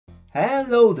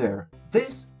Hello there,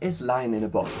 this is Line in a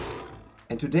Box,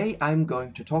 and today I'm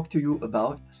going to talk to you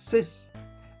about SIS,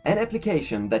 an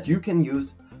application that you can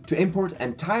use to import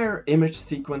entire image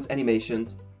sequence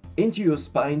animations into your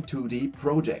Spine 2D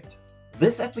project.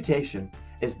 This application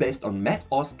is based on Matt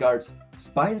Ostgards'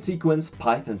 Spine Sequence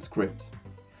Python script.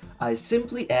 I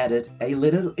simply added a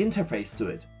little interface to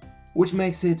it, which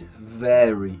makes it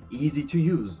very easy to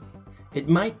use. It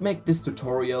might make this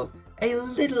tutorial a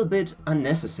little bit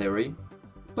unnecessary,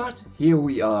 but here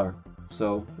we are,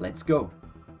 so let's go.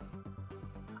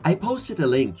 I posted a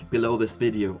link below this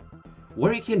video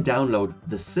where you can download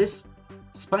the SIS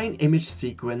Spine Image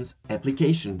Sequence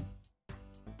application.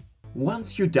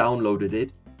 Once you downloaded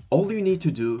it, all you need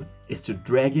to do is to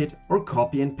drag it or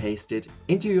copy and paste it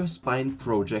into your Spine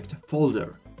project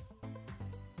folder.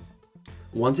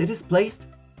 Once it is placed,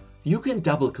 you can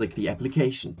double-click the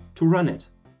application to run it.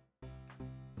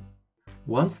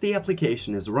 Once the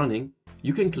application is running,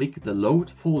 you can click the Load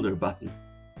Folder button.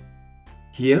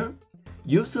 Here,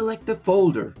 you select the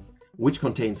folder, which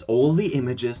contains all the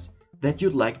images that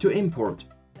you'd like to import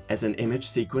as an image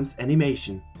sequence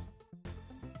animation.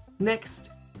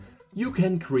 Next, you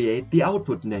can create the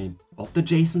output name of the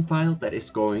JSON file that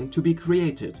is going to be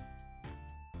created.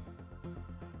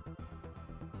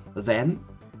 Then,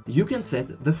 you can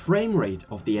set the frame rate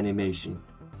of the animation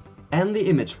and the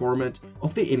image format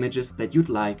of the images that you'd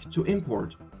like to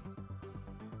import.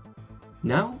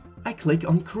 Now I click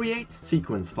on Create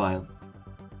Sequence File,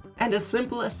 and as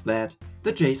simple as that,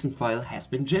 the JSON file has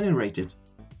been generated.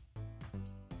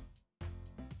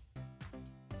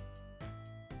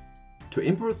 To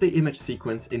import the image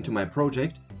sequence into my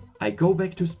project, I go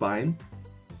back to Spine,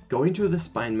 go into the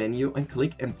Spine menu and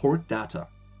click Import Data.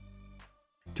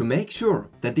 To make sure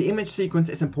that the image sequence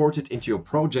is imported into your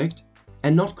project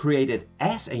and not created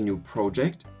as a new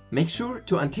project, make sure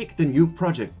to untick the New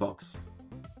Project box.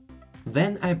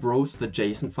 Then I browse the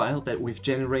JSON file that we've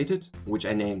generated, which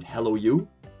I named HelloU,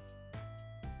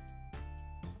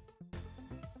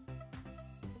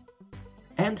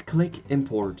 and click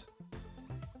Import.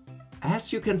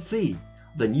 As you can see,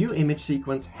 the new image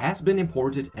sequence has been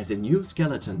imported as a new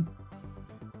skeleton.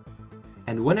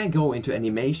 And when I go into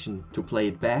animation to play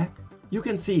it back, you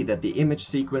can see that the image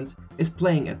sequence is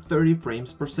playing at 30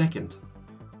 frames per second.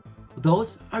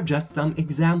 Those are just some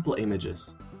example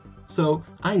images. So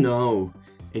I know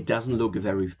it doesn't look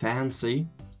very fancy,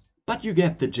 but you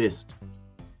get the gist.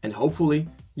 And hopefully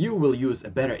you will use a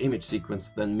better image sequence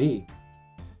than me.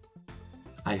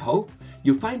 I hope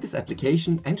you find this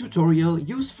application and tutorial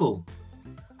useful.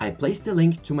 I placed a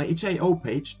link to my itch.io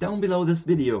page down below this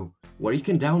video, where you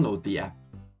can download the app.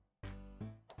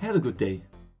 Have a good day.